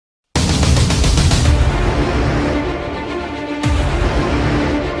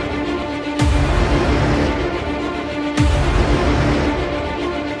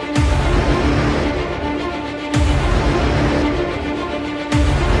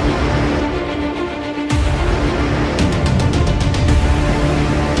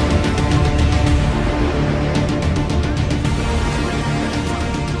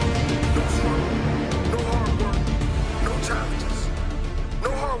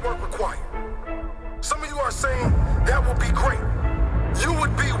saying, that would be great. You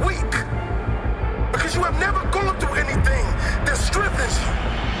would be weak. Because you have never gone through anything that strengthens you.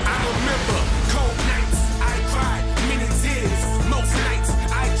 I remember cold nights, I cried many tears. Most nights,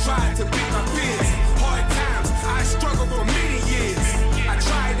 I tried to beat my fears. Hard times, I struggled for many years. I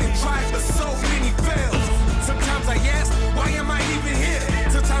tried and tried, but so many fails. Sometimes I asked, why am I even here?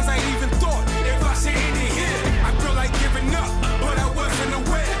 Sometimes I even thought, if I should end it here. I feel like giving up, but I wasn't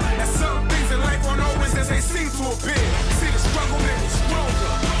aware that some things in life aren't always as they seem to appear. See, the struggle made me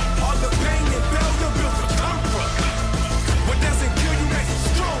stronger. All the pain and failure built a comfort. What doesn't kill you makes you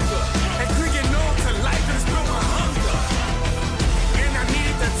stronger. And clinging on to life has built my hunger. And I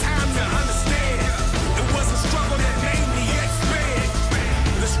needed the time to understand. It was a struggle that made me expand.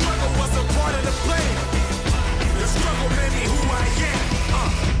 The struggle was a part of the plan. The struggle made me who I am.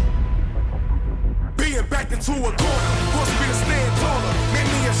 Being backed into a corner forced me to stand taller. Made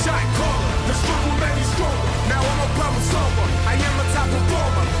me a shot caller. The struggle made me stronger. Now I'm a problem solver. I am a top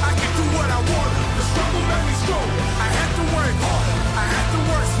performer. I can do what I want. The struggle made me stronger. I had to work harder. I had to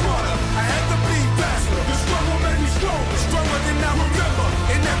work smarter. I had to be faster. The struggle made me stronger. Stronger than I remember.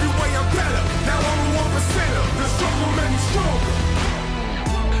 In every way I'm better. Now I'm a 1%er. The struggle made me stronger.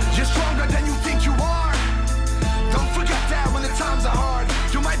 You're stronger than you think you are. Don't forget that when the times are hard.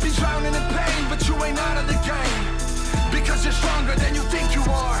 You might be drowning in pain, but you ain't out of the game. Because you're stronger than you think you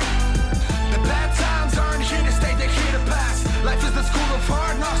are. The bad times aren't here to stay, they're here to pass. Life is the school of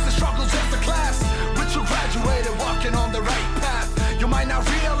hard knocks, the struggle's just a class. But you graduated walking on the right path. You might not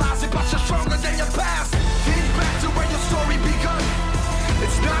realize it, but you're stronger than your past. Think back to where your story begun.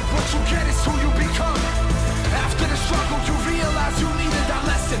 It's not what you get, it's who you become. After the struggle, you realize you needed that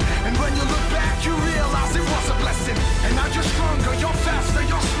lesson. And when you look back, you realize it was a blessing. And now you're stronger, you're faster,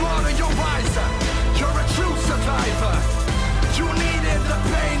 you're smarter, you're wiser. You're a true survivor. You needed the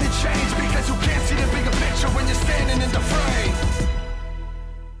pain to change because you can't see the bigger picture when you're standing in the frame.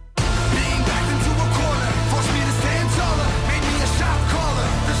 Being backed into a corner forced me to stand taller, made me a shot caller.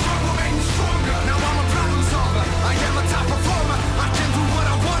 The struggle made me stronger. Now I'm a problem solver. I am a top performer. I can do what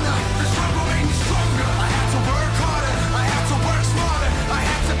I wanna. The struggle made me stronger. I had to work harder. I had to work smarter. I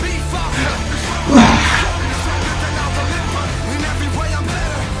had to be faster. The struggle made me stronger than I remember. In every way I'm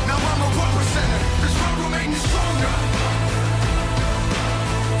better. Now I'm a 1%er. The struggle made me stronger.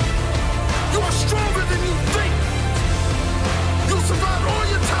 You are stronger than you think. You'll survive all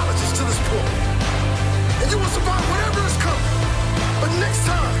your challenges to this point. And you will survive whatever is coming. But next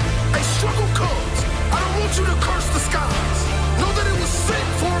time a struggle comes, I don't want you to curse the skies. Know that it was sent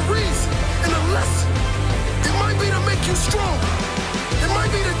for a reason and a lesson. It might be to make you stronger. It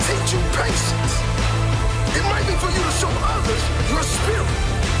might be to teach you patience. It might be for you to show others your spirit.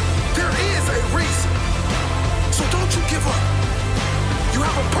 There is a reason. So don't you give up. You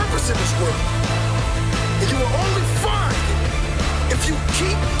have a purpose in this world. And you will only find it if you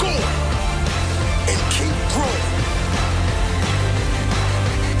keep going and keep growing.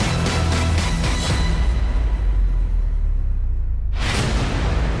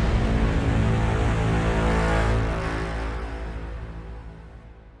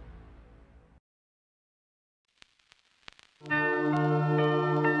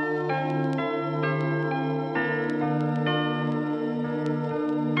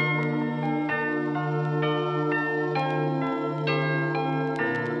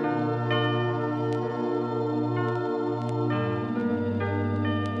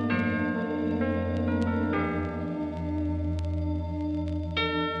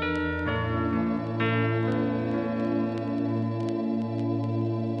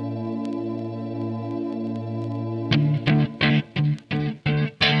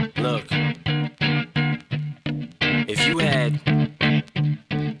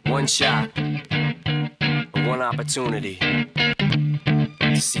 One shot, one opportunity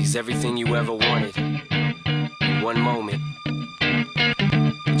to seize everything you ever wanted in one moment.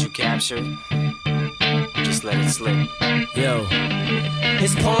 Did you capture it? Just let it slip. Yo.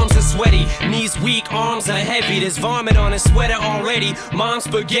 His palms are sweaty, knees weak, arms are heavy. There's vomit on his sweater already. Mom's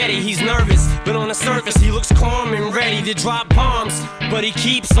spaghetti, he's nervous, but on the surface he looks calm and ready to drop bombs. But he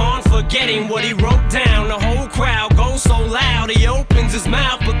keeps on forgetting what he wrote down. The whole crowd goes so loud, he opens his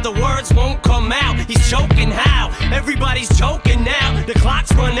mouth, but the words won't come out. He's choking how? Everybody's joking now. The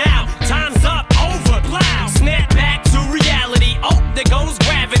clock's run out, time's up, over, plow. Snap back to reality, oh, there goes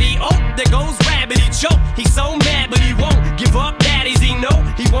gravity. Oh, there goes rabbit, he choke. He's so mad, but he won't give up, daddies, he know.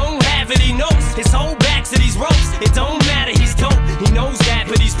 He won't have it, he knows. His whole back to these ropes, it don't matter, he's dope. He knows that,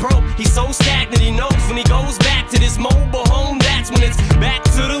 but he's broke. He's so stagnant, he knows when he goes back to this mobile home, that's when it's back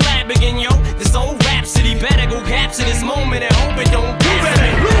to the lab again, yo. This old rhapsody better go capture this moment and hope it don't. You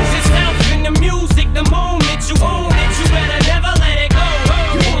better lose yourself in the music, the moment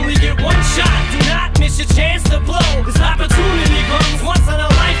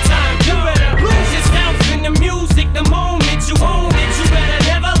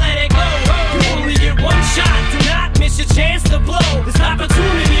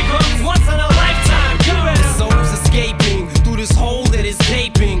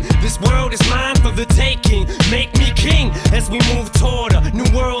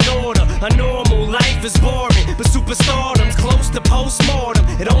A normal life is boring, but superstardom's close to postmortem.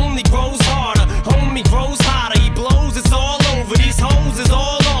 It only grows harder, homie grows hotter. He blows, it's all over, these hoes is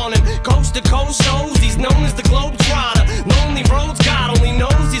all on him. Coast to coast shows, he's known as the Globetrotter. Lonely roads, God only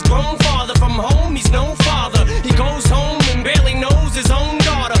knows he's grown farther from home, he's no father. He goes home and barely knows his own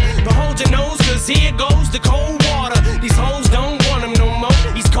daughter. But hold your nose, cause here goes the cold water. These hoes don't want him no more,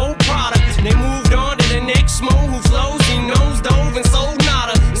 he's cold product. They moved on to the next mo who flows, he knows dove and sold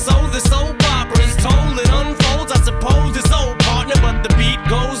nada. So the soap opera is told, it unfolds, I suppose it's old partner, but the beat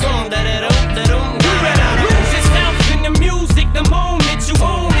goes on. You better lose yourself in the music the moment you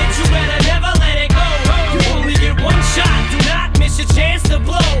own it. You better never let it go. You only get one shot, do not miss your chance to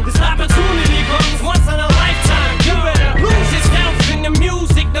blow. This opportunity comes once in a lifetime. You better lose yourself in the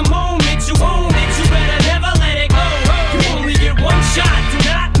music the moment you own it. You better never let it go. You only get one shot, do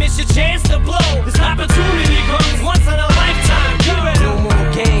not miss your chance to blow. This opportunity comes once in a lifetime. You better no more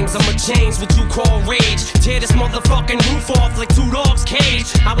games, I'ma change what you call rage. Tear this motherfucking roof off like two dogs'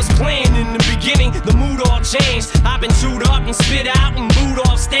 cage. I was playing in the beginning, the mood all changed. I've been chewed up and spit out and booed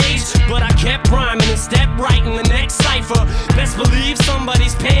off stage, but I kept rhyming and stepped right in the next cipher. Best believe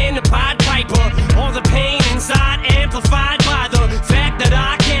somebody's paying the Pied Piper. All the pain inside amplified by the fact that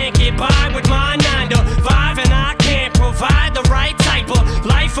I can't get by with my 9 to 5, and I can't provide the right type of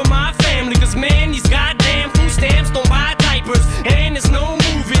life for my family. Cause man, these goddamn food stamps don't buy diapers, and there's no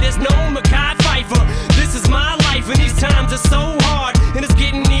movie, there's no Mackay Pfeiffer. This is my life and these times are so hard, and it's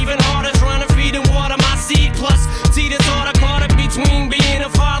getting even harder trying to feed and water my seed. Plus, see the thought I caught up between being a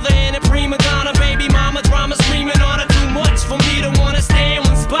father and a prima donna. Baby mama drama screaming on her, too much for me to wanna stay in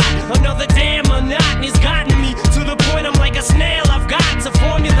one spot. Another damn monotony's gotten me to the point I'm like a snail. I've got to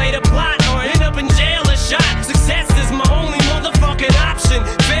formulate a plot or end up in jail or shot. Success is my only motherfucking option,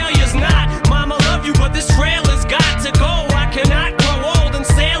 failure's not. Mama love you, but this trailer's got to go. I cannot grow old in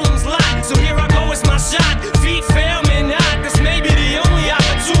Salem's Lot, so here I go, it's my shot. Feet fail me not, this may be the only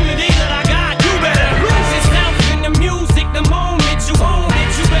opportunity that I got. You better lose yourself in the music the moment you own it.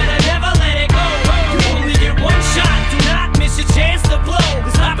 You better never let it go. You only get one shot, do not miss your chance to blow.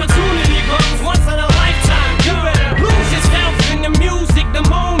 This opportunity comes once in a lifetime. You better lose yourself in the music the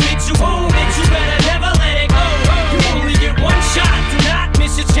moment you own it. You better never let it go. You only get one shot, do not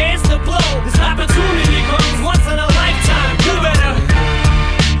miss your chance to blow. This opportunity comes once in a lifetime. You better.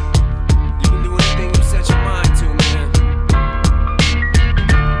 You can do anything you set your mind to, man.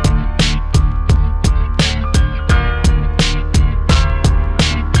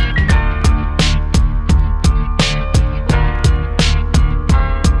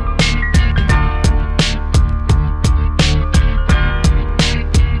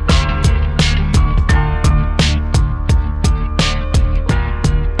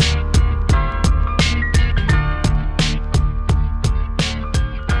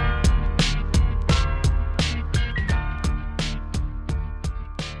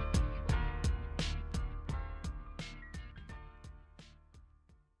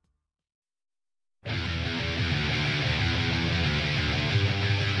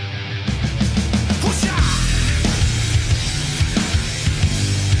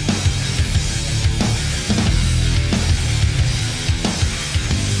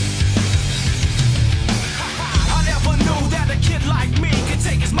 I never knew that a kid like me could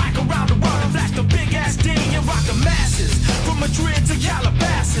take his mic around the world and flash the big ass D and rock the masses. From Madrid to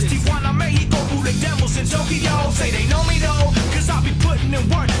Calabasas, Tijuana, Mexico, bootleg demos in Tokyo. Say they know me though, cause I be putting in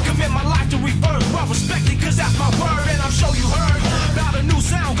work. Commit my life to reverse, well respected cause that's my word. And I'm sure you heard about a new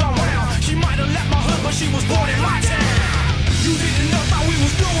sound going round. She might have left my hood, but she was born in my town. You didn't know how we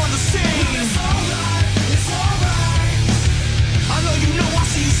was new on the scene. It's alright, it's alright. I know you know, I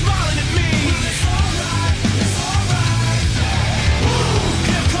see you smiling at me. It's alright, it's alright.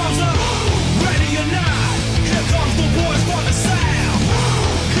 Here comes the ready or not. Here comes the boys for the sound.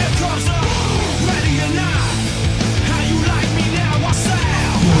 Here comes the ready or not. How you like me now? I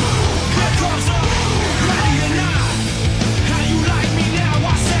sound. Here comes the ready or not. How you like me now?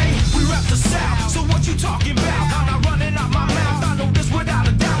 I say we rep the South. So what you talking about? I'm not running out my mouth. I know this without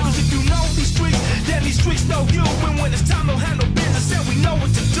a doubt. Cause if you know these streets, then these streets know you. And when it's time to handle business, then we know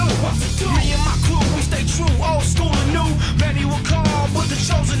what to do. Me and my crew, we stay true, old school and new. Many will call, but the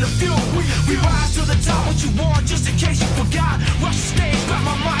chosen the few. We rise to the top, what you want, just in case you forgot. Rush the stage, grab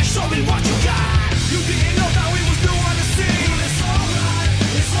my mic, show me what you got. You didn't know that we was new on the scene. It's alright,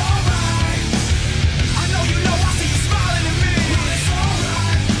 it's alright. I know you know, I see you smiling at me. It's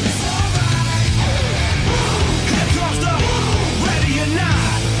alright, it's alright. Here comes the ready or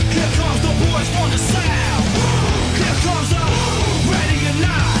not. Here comes the boys for the sound. Here comes the ready or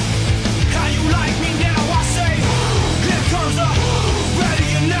not. How you like me now? I say. Here comes the ready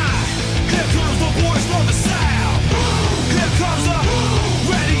or not.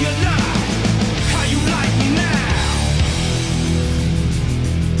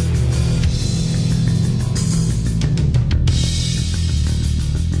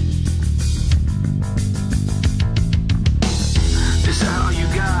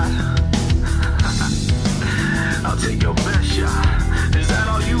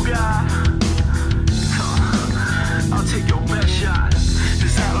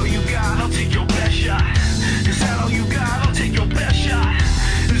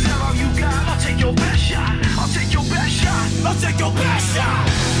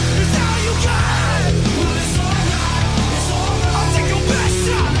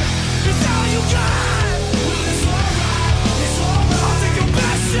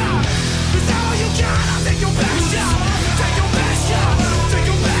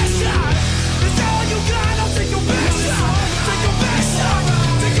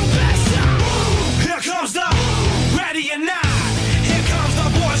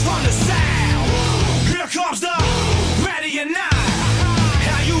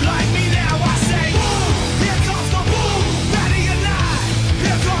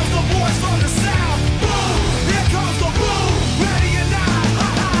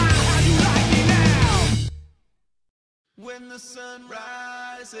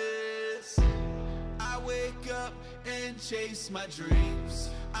 chase my dreams.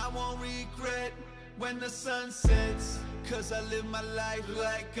 I won't regret when the sun sets, cause I live my life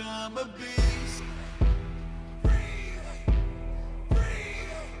like I'm a beast.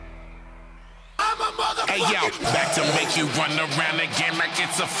 Hey yo, back to make you run around again like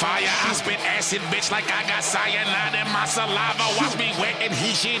it's a fire. I spit acid, bitch, like I got cyanide in my saliva. Watch me wet and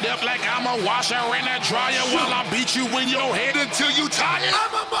heat shit up like I'm a washer and a dryer, while I beat you in your head until you tired.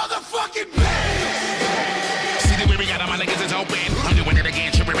 I'm a motherfucking beast. See the way we got my niggas is open. I'm doing it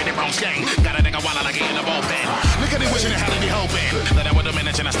again, tripping in the wrong skin. Got a nigga while I get in the bullpen. Look at me wishing the hell he hoping that I would've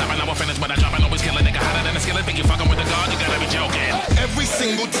managed and I stop and I will finish, but I drop and always kill a nigga hotter than a skillet. Think you fucking with the God, you gotta be joking. Every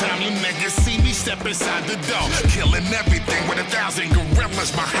single time you niggas see me step inside the door, killing everything with 1,000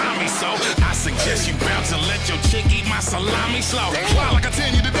 gorillas behind me. So I suggest you bounce and let your chick eat my salami slow. While I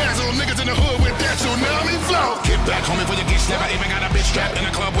continue to dance on niggas in the hood with that tsunami flow. Get back, homie, before you get slapped. I even got a bitch strapped in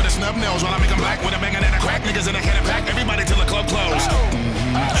a club with a snub nose, while I make them black with a banging and a crack. Niggas in a head and pack, everybody till the club closed.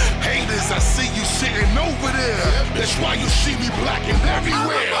 Haters, I see you sitting over there. That's why you see me blacking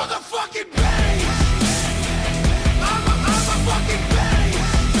everywhere. I'm a motherfucking beast. I'm a fucking beast.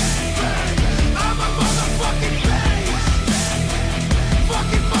 I'm a motherfucking beast.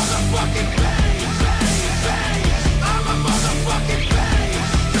 Fucking motherfucking beast. I'm a motherfucking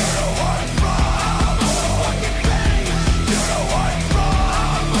beast. You know what's wrong? I'm a motherfucking beast. You know what's wrong?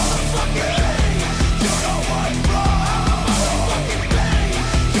 I'm a motherfucking beast. You know what's wrong? I'm a motherfucking beast.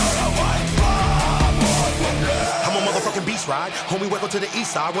 You know what's wrong? I'm a motherfucking beast ride. Homie, welcome to the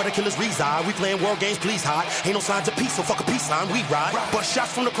east side where the killers reside. We playing world games, please hide. Ain't no signs of peace, so fuck a peace sign. We ride. Bust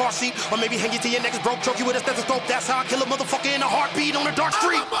shots from the car seat, or maybe hang you to your neck broke, choke you with a stethoscope. That's how I kill a motherfucker in a heartbeat on a dark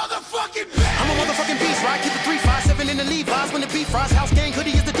street. I'm a motherfucking beast. I'm a motherfucking beast ride. Keep it 357 in the Levi's when the beat fries. House gang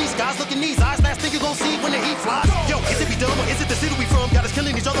hoodie is the D skies. Look in these eyes, last thing you gon' see when the heat flies. Yo, is it be dumb or is it the city we from? Got us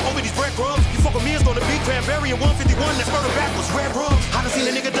killing each other over these breadcrumbs. You fuck with me, it's gonna be cranberry and 151. That's murder backwards, red rum. I done seen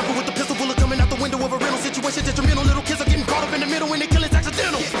a nigga jumping with the pistol bullet coming out the window of a rental situation. Detrimental little kids are getting caught up in the middle when they kill it's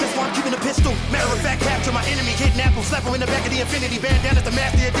accidental. That's why I'm keeping a pistol. Matter of fact, capture my enemy, kidnap him, slap him in the back of the infinity. Bandanas to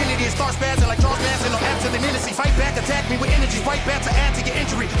mask the identity and start spazzing like Charles Manson or absolute innocence. Fight back, attack me with energy, fight back to add to your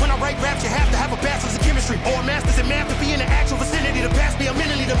injury. When I write raps, you have to have a bachelor's in chemistry or a master's in math to be in the actual vicinity. To pass me a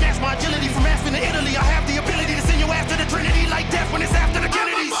mentally, to match my agility from Aspen to Italy. I have the ability to send your ass to the Trinity like death when it's after the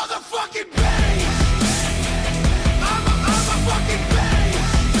Kennedys. I'm a motherfucking beast. I'm a fucking beast.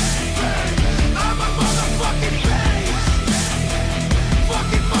 I'm a motherfucking beast.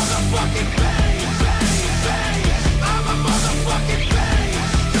 Fucking motherfucking beast. I'm a motherfucking beast.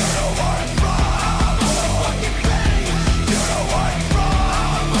 You know what's wrong? I'm a motherfucking beast. You know what's wrong?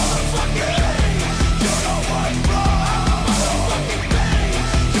 I'm a motherfucking beast. You know what's wrong? I'm a motherfucking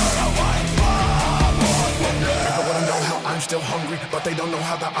beast. You know what's wrong? People wanna know how I'm still hungry, but they don't know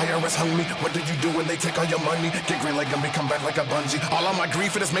how the IRS hung me. What do you do when they take all your money? Get green like Gumby, come back like a bungee. All of my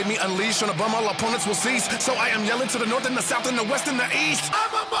grief, it has made me unleash on a bum, all opponents will cease. So I am yelling to the north and the south and the west and the east.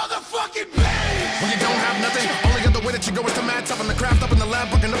 I'm a motherfucking beast. When you don't have nothing, only other way that you go is to match up in the craft, up in the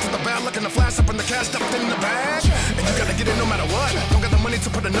lab, working up to the bad luck and the flash, up in the cash, stuffed in the bag. And you gotta get it no matter what. Don't got the money to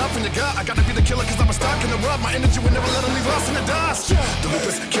put enough in your gut. I gotta be the killer cause I'm a stuck in the rub. My energy will never let them leave us in the dust. The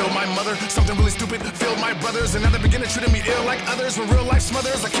lupus killed my mother, something really stupid filled my brothers. And now they begin to treat me ill like others. When real life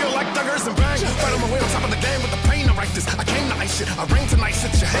smothers, I kill like thuggers and bang. Fight on my way on top of the game with the pain to write this. I came to ice shit, I rain tonight,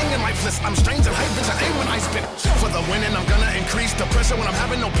 sit you hanging lifeless. I'm strange and hype, bitch, I aim when I spit. For the winning, I'm gonna increase the pressure when I'm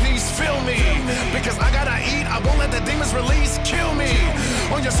having no peace. Feel me, because I gotta eat, I won't let the demons release. Kill me,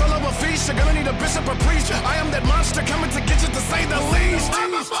 on your solo of a feast, you're gonna need a bishop or priest. I am that monster coming to get you to say the least.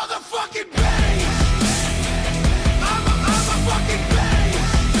 I'm a motherfucking beast. I'm a fucking beast.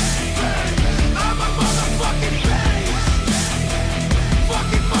 I'm a motherfucking beast.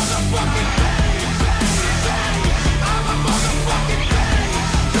 Fucking motherfucking beast. I'm a motherfucking beast.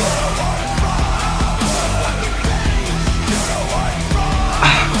 You know what's wrong? I'm a motherfucking beast. You know what's wrong?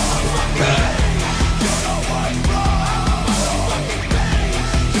 I'm a motherfucking beast. You know what's wrong? I'm a motherfucking beast.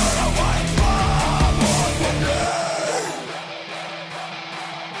 You know what's wrong? I'm a motherfucking beast.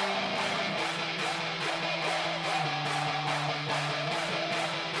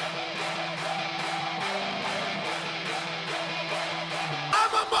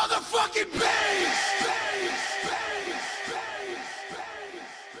 I'm a motherfucking beast!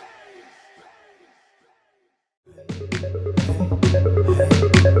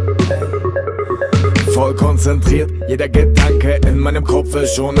 voll konzentriert. Jeder Gedanke in meinem Kopf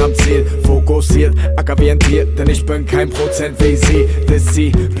ist schon am Ziel. Fokussiert, Acker wie ein Tier, denn ich bin kein Prozent wie sie.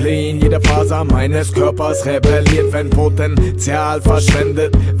 Disziplin, jede Faser meines Körpers rebelliert, wenn Potenzial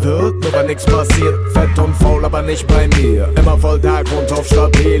verschwendet wird, nur weil nichts passiert. Fett und faul, aber nicht bei mir. Immer voll da, grundauf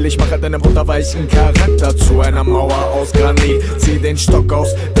stabil. Ich mache deinen wunderweichen Charakter zu einer Mauer aus Granit. Zieh den Stock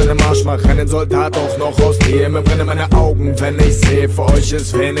aus deinem Arsch, mach einen Soldat auch noch aus dir. Mir brennen meine Augen, wenn ich sehe, für euch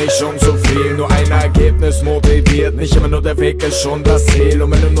ist wenig schon zu viel. Nur ein Ergebnis motiviert, nicht immer nur der Weg ist schon das Ziel.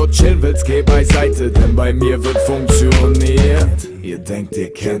 Und wenn du nur chillen willst, geh beiseite, denn bei mir wird funktioniert. Ihr denkt,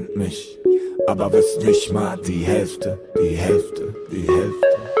 ihr kennt mich, aber wisst nicht mal die Hälfte, die Hälfte, die Hälfte.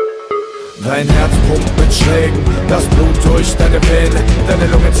 Dein Herz pumpt mit Schlägen, das Blut durch deine Vene. Deine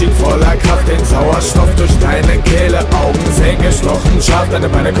Lunge zieht voller Kraft den Sauerstoff durch deine Kehle. Augen sehen gestochen scharf, deine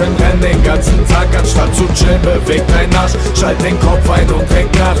Beine können rennen den ganzen Tag. Anstatt zu chillen, bewegt dein Arsch, schalt den Kopf ein und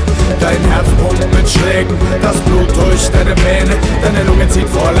denk nach. Dein Herz pumpt mit Schlägen, das Blut durch deine Vene. Deine Lunge zieht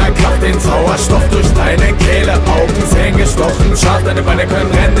voller Kraft den Sauerstoff durch deine Kehle. Augen sehen gestochen scharf, deine Beine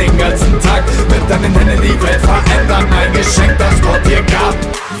können rennen den ganzen Tag. Mit deinen Händen die Welt verändern, ein Geschenk, das Gott dir gab.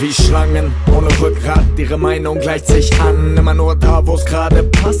 Wie Schlangen ohne Rückgrat, ihre Meinung gleicht sich an. Immer nur da, wo's gerade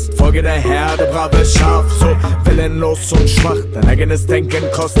passt. Folge der Herde, braves Schaf, so willenlos und schwach. Dein eigenes Denken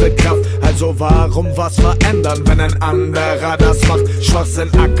kostet Kraft. Also warum was verändern, wenn ein anderer das macht?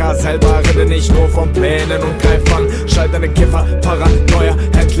 Schwachsinn, Acker, selber rede nicht nur von Plänen und greif an. Schalt deine Kiffer, Paranoia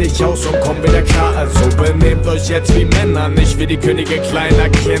endlich aus und komm wieder klar. Also benehmt euch jetzt wie Männer, nicht wie die Könige kleiner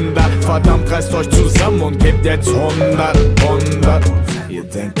Kinder. Verdammt, reißt euch zusammen und gebt jetzt 100. Ihr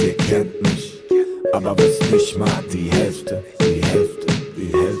denkt, ihr kennt mich, aber wisst nicht mal die Hälfte, die Hälfte,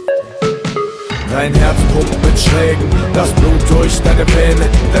 die Hälfte. Dein Herz pumpt mit Schlägen, das Blut durch deine Vene.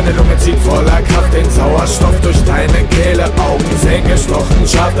 Deine Lunge zieht voller Kraft den Sauerstoff durch deine Kehle. Augen sehen gestochen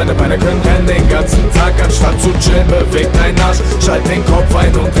scharf, deine Beine können rennen den ganzen Tag. Anstatt zu chillen, bewegt dein Arsch, schalt den Kopf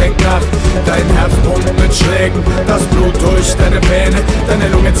ein und denk nach. Dein Herz pumpt mit Schlägen, das Blut durch deine Vene. Deine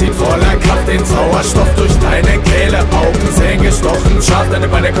Lunge zieht voller Kraft den Sauerstoff durch deine Kehle. Augen sehen gestochen scharf, deine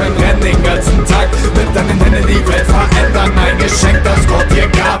Beine können rennen den ganzen Tag. Mit deinen Händen die Welt verändern, ein Geschenk, das Gott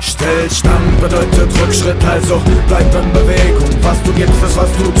dir gab. Stillstand bedeutet Rückschritt, also bleib in Bewegung. Was du gibst, ist was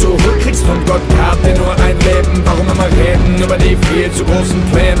du zurückkriegst. Und Gott gab dir nur ein Leben. Warum immer reden über die viel zu großen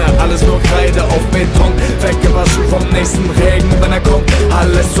Pläne? Alles nur Kreide auf Beton, weggewaschen vom nächsten Regen, wenn er kommt.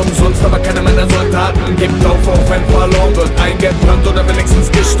 Alles umsonst, aber keiner meiner Soldaten gibt auf, auch wenn verloren wird. Eingebrannt oder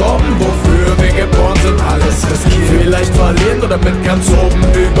wenigstens gestorben. Wofür wir geboren sind, alles riskieren. Vielleicht verlieren oder mit ganz oben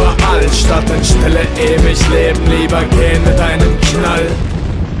überall. Statt in Stille ewig leben, lieber gehen mit einem Knall.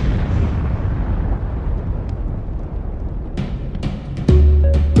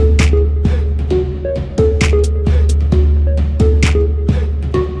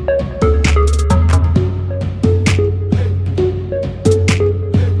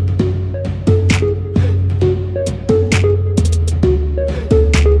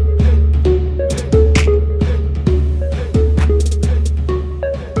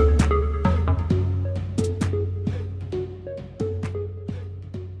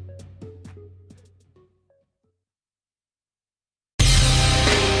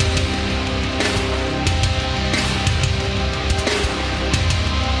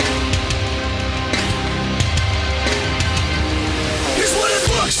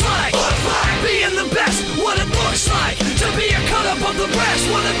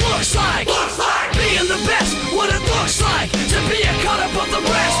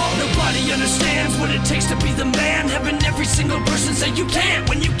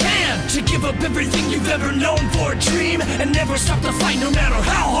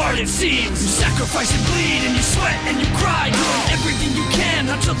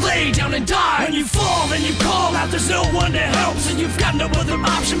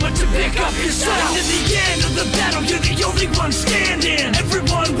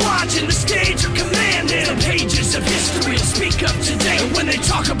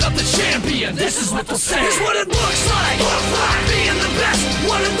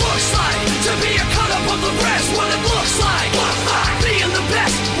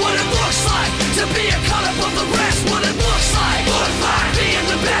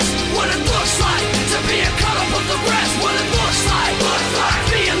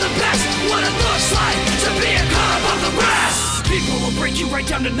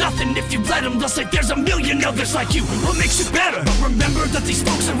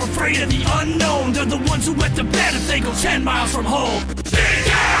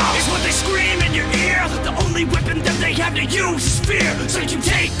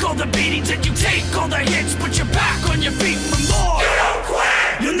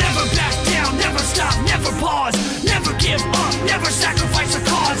 You'll never back down, never stop. stop, never pause, never give up, never sacrifice a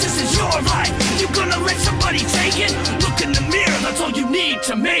cause. This is your life, you gonna let somebody take it? Look in the mirror, that's all you need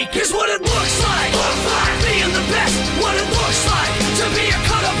to make. Here's what it looks like, being the best. What it looks like, to be a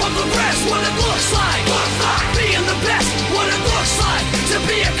cut up of the rest. What it looks like, being the best. What it looks like, to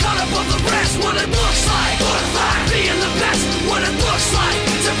be a cut up of the rest. What it looks like, being the best. What it looks like,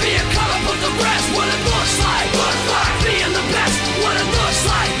 to be a cut up of the rest. What it looks like, being the best. What it looks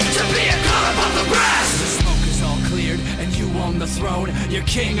like, to be a cut up of the rest. The smoke is all cleared and you on the throne. You're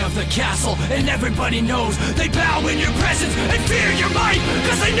king of the castle and everybody knows. They bow in your presence and fear your might,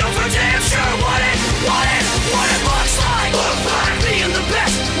 cause they know for damn sure what it looks like, being the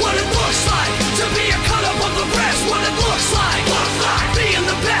best. What it looks like, to be a cut up of the rest. What it looks like, being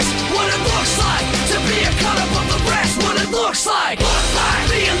the best. What it looks like, to be a cut up of the rest. What it looks like,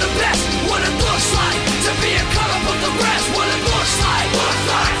 being the best. What it looks like, to be a cut up of the rest. What it looks like,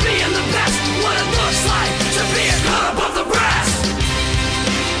 being the best. What it looks like, to be a cut up of the rest.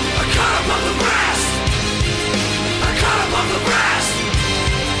 A cut up of the rest. A cut up of the rest.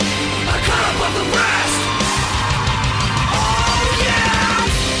 A cut up of the rest. Oh yeah.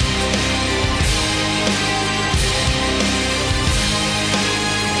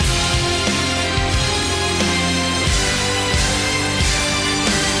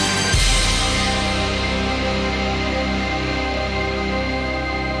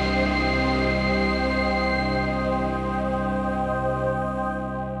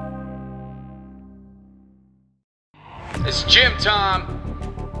 It's gym time.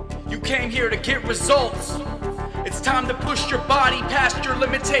 You came here to get results. It's time to push your body past your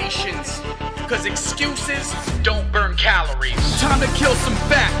limitations, cause excuses don't burn calories. Time to kill some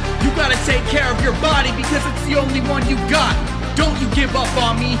fat. You gotta take care of your body because it's the only one you got. Don't you give up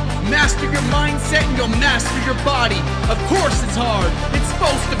on me. Master your mindset and you'll master your body. Of course it's hard. It's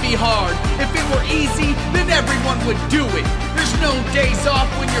supposed to be hard. If it were easy, then everyone would do it. There's no days off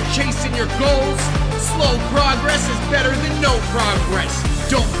when you're chasing your goals. Slow progress is better than no progress.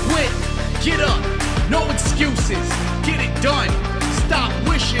 Don't quit. Get up. No excuses. Get it done. Stop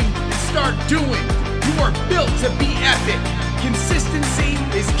wishing and start doing. You are built to be epic. Consistency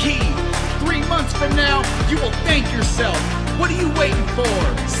is key. 3 months from now, you will thank yourself. What are you waiting for?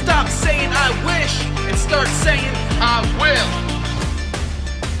 Stop saying I wish and start saying I will.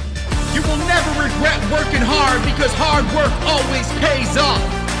 You will never regret working hard because hard work always pays off.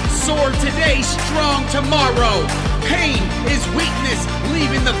 Sore today, strong tomorrow. Pain is weakness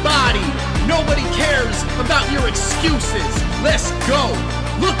leaving the body. Nobody cares about your excuses. Let's go.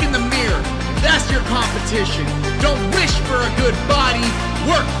 Look in the mirror. That's your competition. Don't wish for a good body.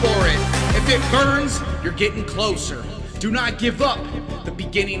 Work for it. If it burns, you're getting closer. Do not give up. The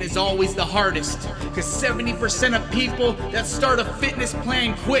beginning is always the hardest, because 70% of people that start a fitness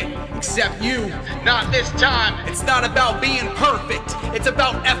plan quit, except you. Not this time. It's not about being perfect. It's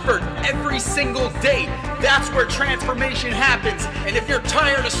about effort every single day. That's where transformation happens. And if you're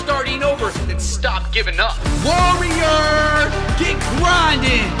tired of starting over, then stop giving up. Warrior, get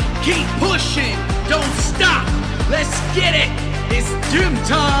grinding, keep pushing, don't stop. Let's get it. It's gym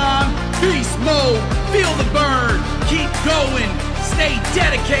time. Beast mode, feel the burn. Keep going, stay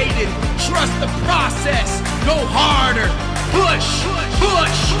dedicated. Trust the process. Go harder. Push,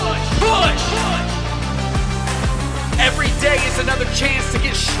 push, push. Every day is another chance to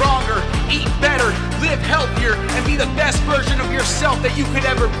get stronger, eat better, live healthier, and be the best version of yourself that you could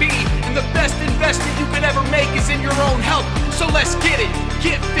ever be. And the best investment you could ever make is in your own health. So let's get it,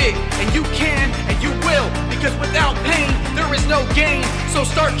 get fit, and you can and you will, because without pain, there is no gain. So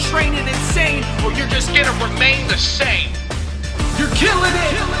start training insane, or you're just gonna remain the same. You're killing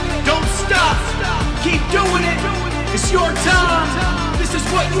it, don't stop, keep doing it, it's your time, this is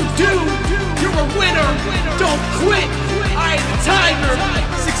what you do, you're a winner, don't quit, I am the tiger,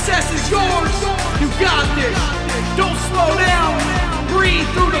 success is yours, you got this, don't slow down, breathe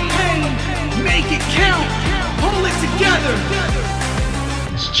through the pain, make it count, pull it together,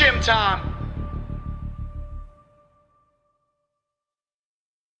 it's gym time.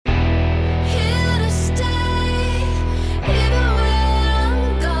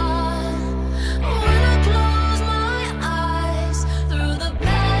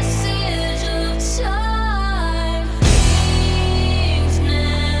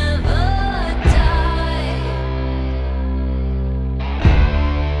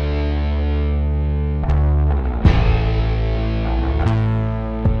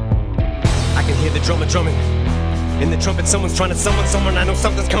 Drummer drumming. In the trumpet, someone's trying to summon someone. I know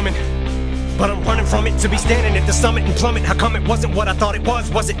something's coming. but I'm running from it. To be standing at the summit and plummet, how come it wasn't what I thought it was?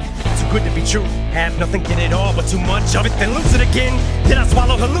 Was it too good to be true? Have nothing, get it all, but too much of it, then lose it again. Did I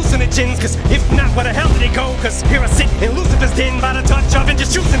swallow hallucinogens? Cause if not, where the hell did it go? Cause here I sit in Lucifer's den by the touch of it,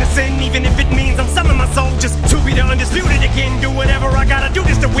 just choosing to sin, even if it means I'm selling my soul just to be the undisputed again. Do whatever I gotta do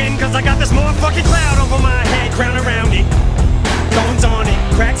just to win, cause I got this motherfucking cloud over my head, crown around it, thorns on it,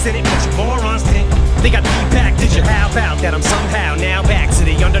 cracks in it, but you morons didn't. They got me back, did you? How about that? I'm somehow now back to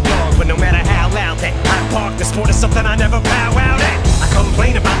the underdog, but no matter how loud that I bark, the sport is something I never bow out at. I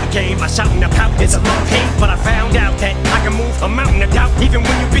complain about the game, I shout and I pout, it's a love-hate, but I found out that I can move a mountain of doubt, even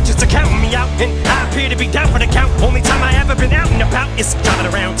when you bitches are counting me out, and I appear to be down for the count. Only time I ever been out and about is driving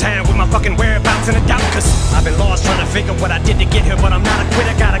around town with my fucking whereabouts in a doubt, cause I've been lost trying to figure what I did to get here, but I'm not a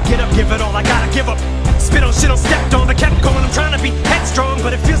quitter, gotta get up, give it all, I gotta give up. Spit on shit on stepped on, but kept going, I'm trying to be headstrong,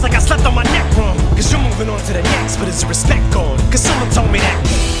 but it feels like I slept on my neck wrong, cause you're moving on to the next, but is the respect gone? Cause someone told me that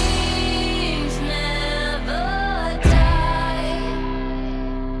Kings never die.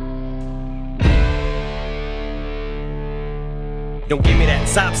 Don't give me that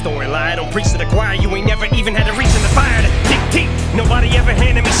sob story lie, don't preach to the choir. You ain't never even had to reach in the fire to dig deep. Nobody ever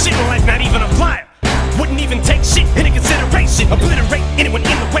handed me shit in life, not even a flyer. Wouldn't even take shit into consideration, obliterate anyone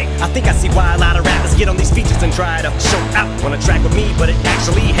in the way. I think I see why a lot of rappers get on these features and try to show out on a track with me, but it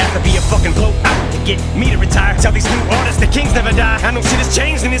actually has to be a fucking blowout to get me to retire. Tell these new artists that kings never die. I know shit has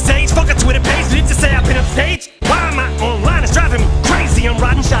changed in this age. Fuck a Twitter page, did you say I've been upstage? Why am I online? It's driving me crazy. I'm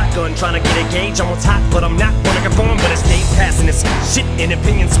riding shotgun, trying to get a gauge on what's hot, but I'm not gonna conform. But it stays passing this shit in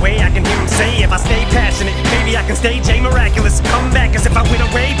opinion sway. I can hear him say, if I stay passionate, maybe I can stage a miraculous comeback as if I went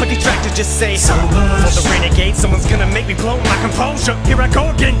away. But detractors just say so much. For the renegade, someone's gonna make me blow my composure. Here I go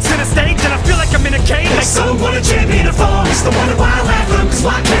again, center stage, and I feel like I'm in a cage. Like someone a champion to fall. It's the wonder why I laugh at them, cause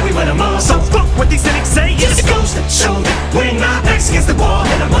why can't we win them all? So fuck what these cynics say. Just goes to show that when my back's against the wall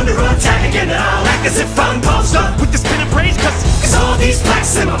and I'm under attack again, and I'll act as if I'm posed up with the spin of rage, cause all these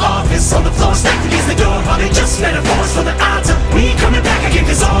plaques in my office on the floor stacked against the door, are they just metaphors for the odds of me coming back again?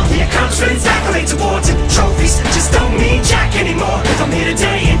 Cause all the accomplishments, accolades, awards, and trophies just don't mean jack anymore. If I'm here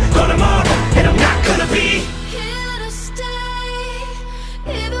today and gone tomorrow, and I'm not gonna be Here to stay,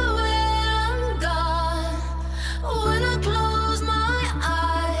 even when I'm gone. When I close my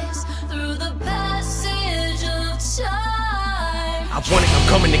eyes through the passage of time. I want it, I'm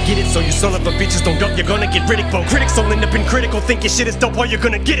coming to get it, so you son of a bitches don't duck, you're gonna get ridicule. Critics will end up in critical, think your shit is dope, or you're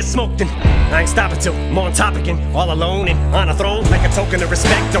gonna get it smoked. And I ain't stopping till I'm on top again, all alone and on a throne, like a token of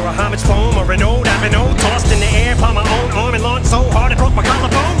respect or a homage poem or an ode. I've been old, tossed in the air by my own arm and launched so hard it broke my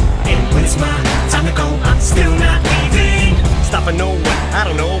collarbone. And when it's my time to go, I'm still not leaving. Stopping no one, I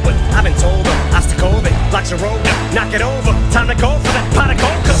don't know, but I've been told an obstacle that blocks your road, knock it over. Time to go for that pot of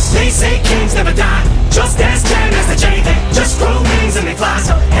gold, cause they say kings never die, just as Jan as the J. They just grow wings and they fly,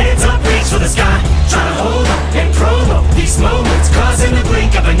 so hands up, reach for the sky. Try to hold up and promo these moments, cause in the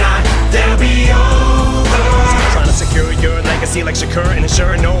blink of an eye, they'll be over. Trying to secure your legacy like Shakur and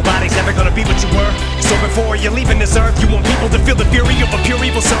ensure nobody's ever gonna be what you were. So before you're leaving this earth, you want people to feel the fury of a pure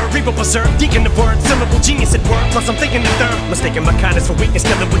evil, sir. Evil preserve, deacon the word, syllable genius at work. Plus I'm thinking the third, mistaking my kindness for weakness,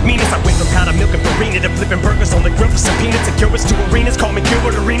 killing with meanness. I went from powder milk and farina to flipping burgers on the grill for some peanuts and cures to arenas. Call me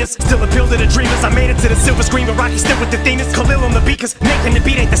cured arenas, still appeal to the dreamers. I made it to the silver screen, but Rocky still with the themes. Khalil on the beat, cause making the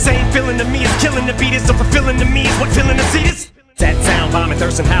beat ain't the same feeling to me as killing the beat is. So fulfilling to me is what filling the seat is. That sound, bombing,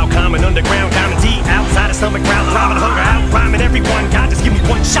 thirsting, how common, underground, down and deep, outside the stomach, ground, throbbing, hunger, out, rhyming everyone. God, just give me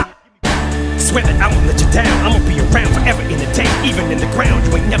one shot. Swear that I won't let you down. I'm gonna be around forever in the day, even in the ground.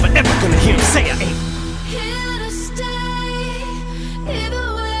 You ain't never ever gonna hear me say I ain't Here to stay,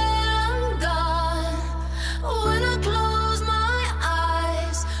 even when I'm gone. When I close my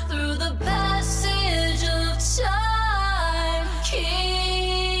eyes through the passage of time.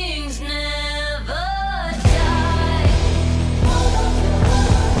 Kings never die.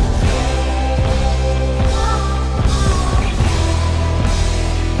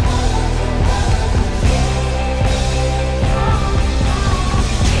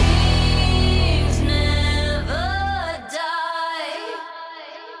 Kings never die.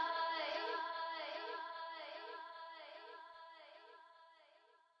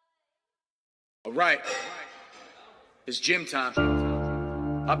 All right, it's gym time.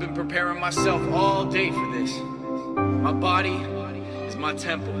 I've been preparing myself all day for this. My body is my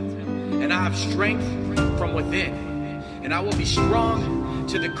temple, and I have strength from within, and I will be strong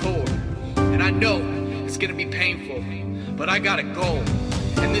to the core. And I know it's gonna be painful, but I got a goal,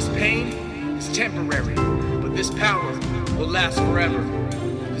 and this pain is temporary, but this power will last forever.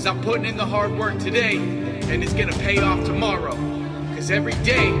 Cause I'm putting in the hard work today, and it's gonna pay off tomorrow. Cause every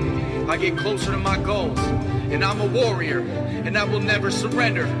day I get closer to my goals, and I'm a warrior, and I will never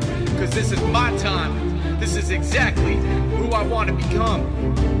surrender. cause this is my time. This is exactly who I want to become.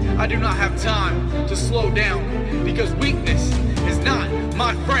 I do not have time to slow down, because weakness is not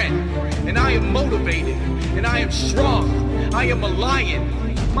my friend. And I am motivated, and I am strong. I am a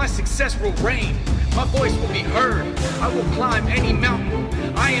lion. My success will reign. My voice will be heard. I will climb any mountain.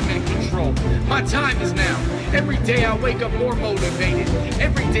 I am in control. My time is now. Every day I wake up more motivated.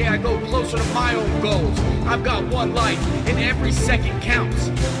 Every day I go closer to my own goals. I've got one life, and every second counts.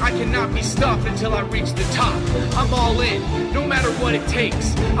 I cannot be stopped until I reach the top. I'm all in, no matter what it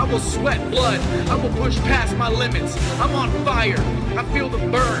takes. I will sweat blood. I will push past my limits. I'm on fire. I feel the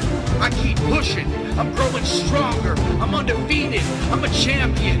burn. I keep pushing. I'm growing stronger. I'm undefeated. I'm a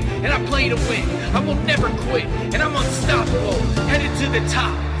champion, and I play to win. I will never quit, and I'm unstoppable. Headed to the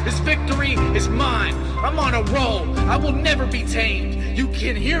top. This victory is mine. I'm on a roll. I will never be tamed. You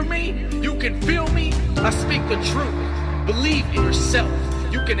can hear me. You can feel me. I speak the truth. Believe in yourself.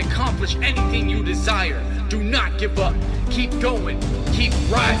 You can accomplish anything you desire. Do not give up. Keep going. Keep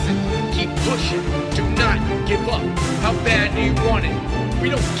rising. Keep pushing. Do not give up. How bad do you want it? We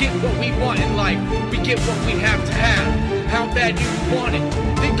don't get what we want in life. We get what we have to have. How bad do you want it?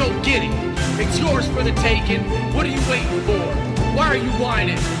 Then go get it. It's yours for the taking. What are you waiting for? Why are you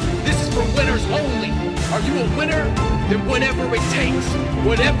whining? This is for winners only. Are you a winner? Then whatever it takes.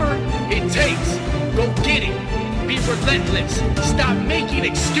 Whatever it takes. Go get it. Be relentless. Stop making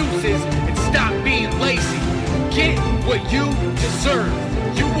excuses and stop being lazy. Get what you deserve.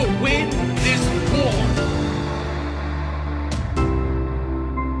 You will win this war.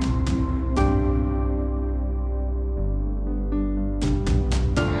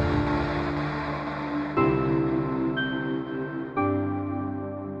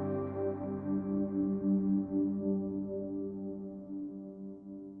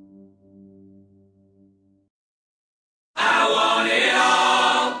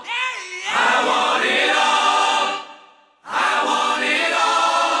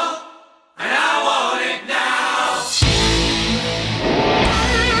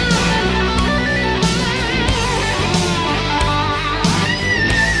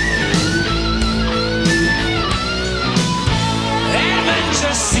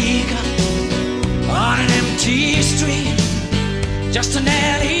 Just an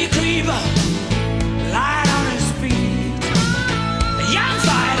alley creeper, light on his feet. A young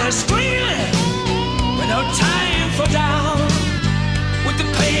fighter screaming with no time for doubt. With the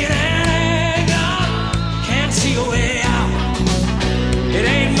pain and anger, can't see a way out. It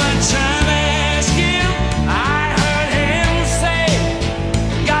ain't much time asking. I heard him say,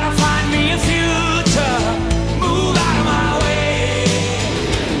 gotta find me a future, move out of my way.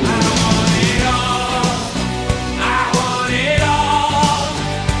 I want it all. I want it all.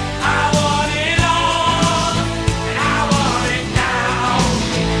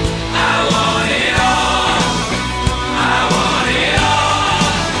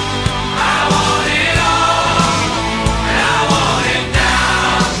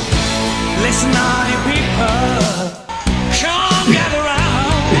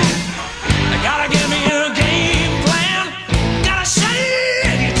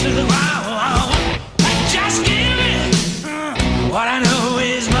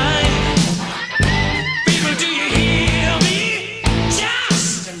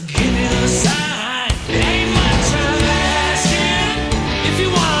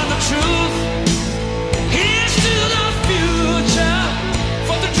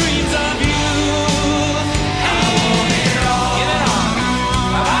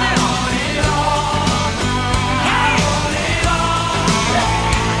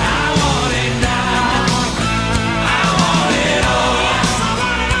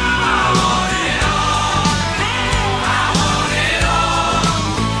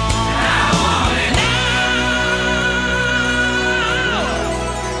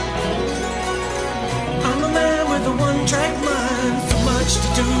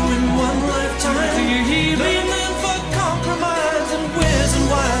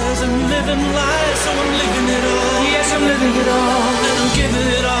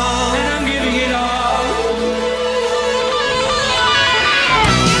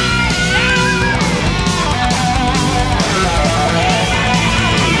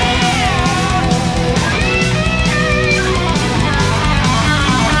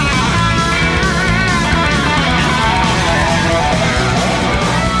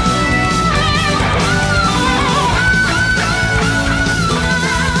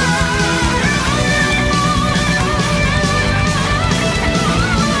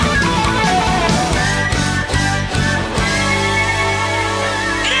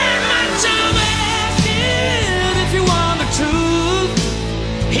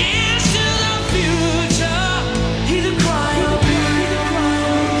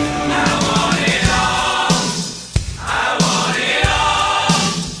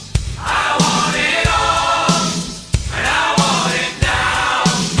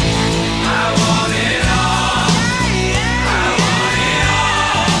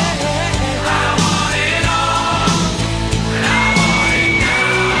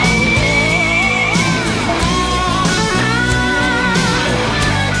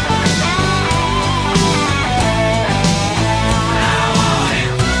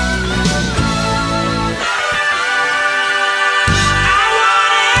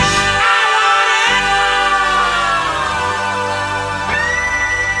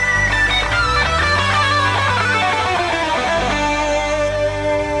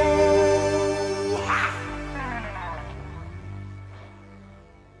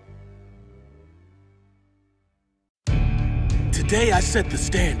 Today I set the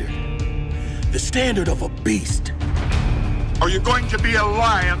standard of a beast. Are you going to be a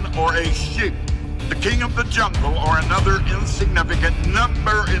lion or a sheep? The king of the jungle or another insignificant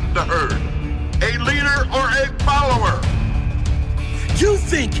number in the herd? A leader or a follower? You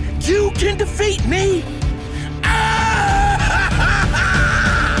think you can defeat me?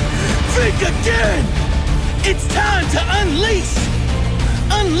 Think again! It's time to unleash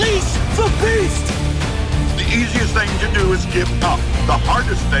the beast! The easiest thing to do is give up. The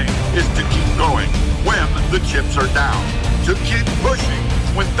hardest thing is to keep going when the chips are down. To keep pushing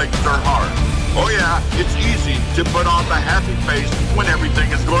when things are hard. Oh yeah, it's easy to put on the happy face when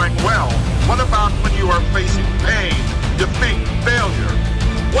everything is going well. What about when you are facing pain, defeat, failure?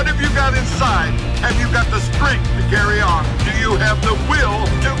 What have you got inside? Have you got the strength to carry on? Do you have the will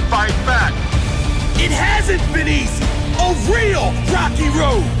to fight back? It hasn't been easy. A real rocky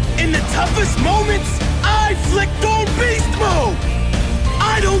road. In the toughest moments, I flicked on beast mode.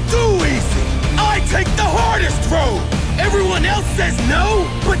 I don't do easy. I take the hardest road. Everyone else says no,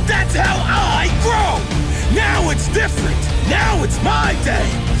 but that's how I grow. Now it's different. Now it's my day.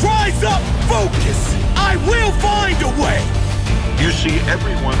 Rise up, focus. I will find a way. You see,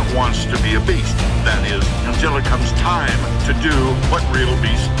 everyone wants to be a beast. That is, until it comes time to do what real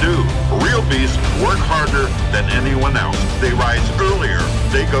beasts do. Real beasts work harder than anyone else. They rise earlier.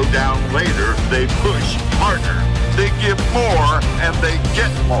 They go down later. They push harder. They give more and they get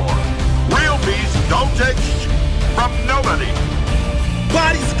more. Real beasts don't take from nobody.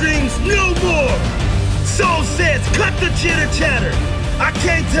 Body screams no more. Soul says cut the chitter chatter. I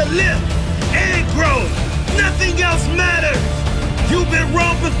came to live and grow. Nothing else matters. You've been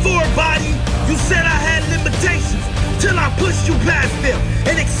wrong before, body. You said I had limitations till I pushed you past them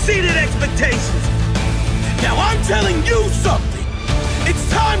and exceeded expectations. Now I'm telling you something. It's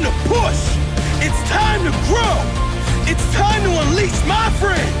time to push. It's time to grow. It's time to unleash my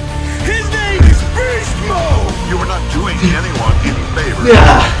friend. His name is Beast Mode. You are not doing anyone any favors.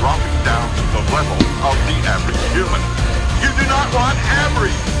 Dropping down to the level of the average human. You do not want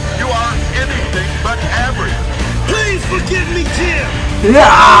average. You are anything but average. Please forgive me, Jim.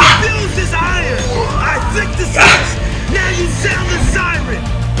 Fuse this iron. I flicked the switch. Now you sound the siren.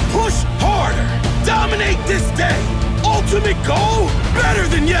 Push harder. Dominate this day. Ultimate goal, better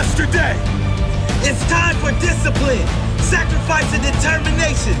than yesterday. It's time for discipline, sacrifice and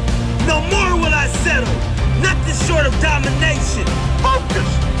determination. No more will I settle. Nothing short of domination. Focus.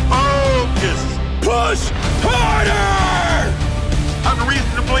 Focus. Push harder.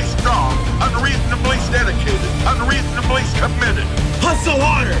 Unreasonably strong, unreasonably dedicated, unreasonably committed. Hustle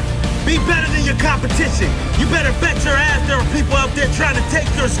harder. Be better than your competition. You better bet your ass there are people out there trying to take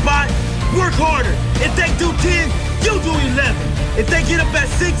your spot. Work harder. If they do 10, you do 11. If they get up at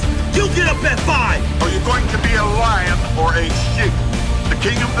 6, you get up at 5. Are you going to be a lion or a sheep? The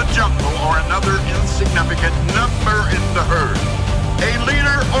king of the jungle or another insignificant number in the herd? A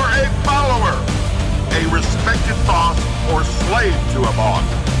leader or a follower? A respected boss or slave to a boss?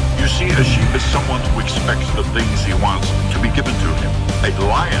 You see, a sheep is someone who expects the things he wants to be given to him. A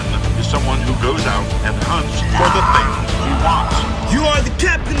lion is someone who goes out and hunts for the things he wants. You are the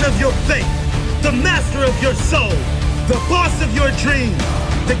captain of your fate, the master of your soul, the boss of your dreams,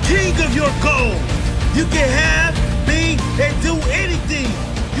 the king of your goals. You can have, be, and do anything.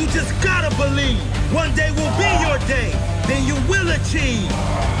 You just gotta believe. One day will be your day. Then you will achieve.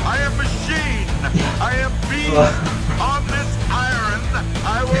 I am machine. I am beast. On this iron,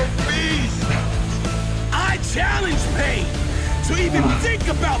 I will feast. I challenge pain to even think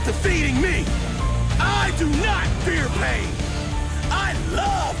about defeating me. I do not fear pain. I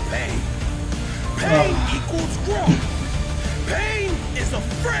love pain. Pain equals growth. Pain is a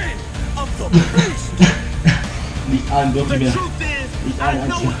friend of the beast. The truth is, I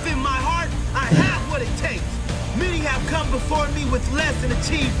know within my heart, I have what it takes. Many have come before me with less and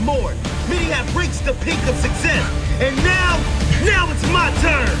achieved more. Many have reached the peak of success. And now it's my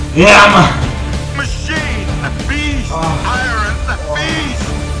turn. Machine, beast, iron, beast.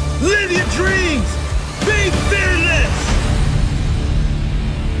 Live your dreams. Be